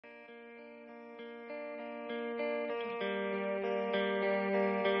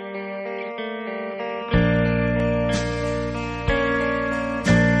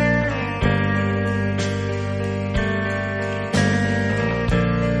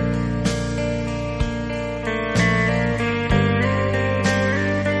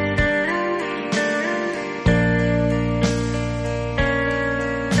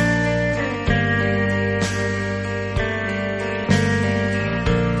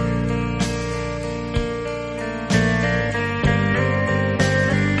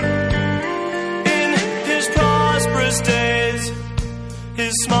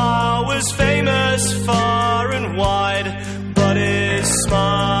His smile was famous far and wide, but his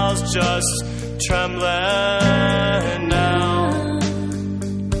smile's just trembling now.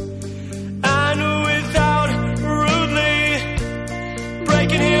 And without rudely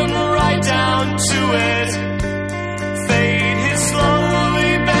breaking him right down to it, fate had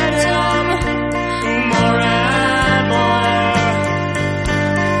slowly bent him more and more.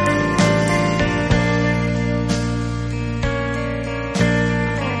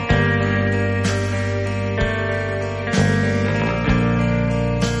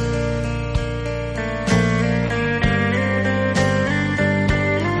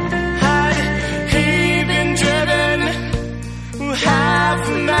 Had he been driven half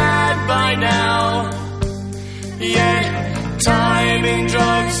mad by now, yet timing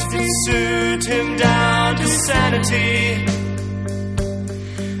drugs could soothe him down to sanity.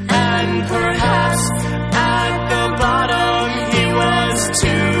 And perhaps at the bottom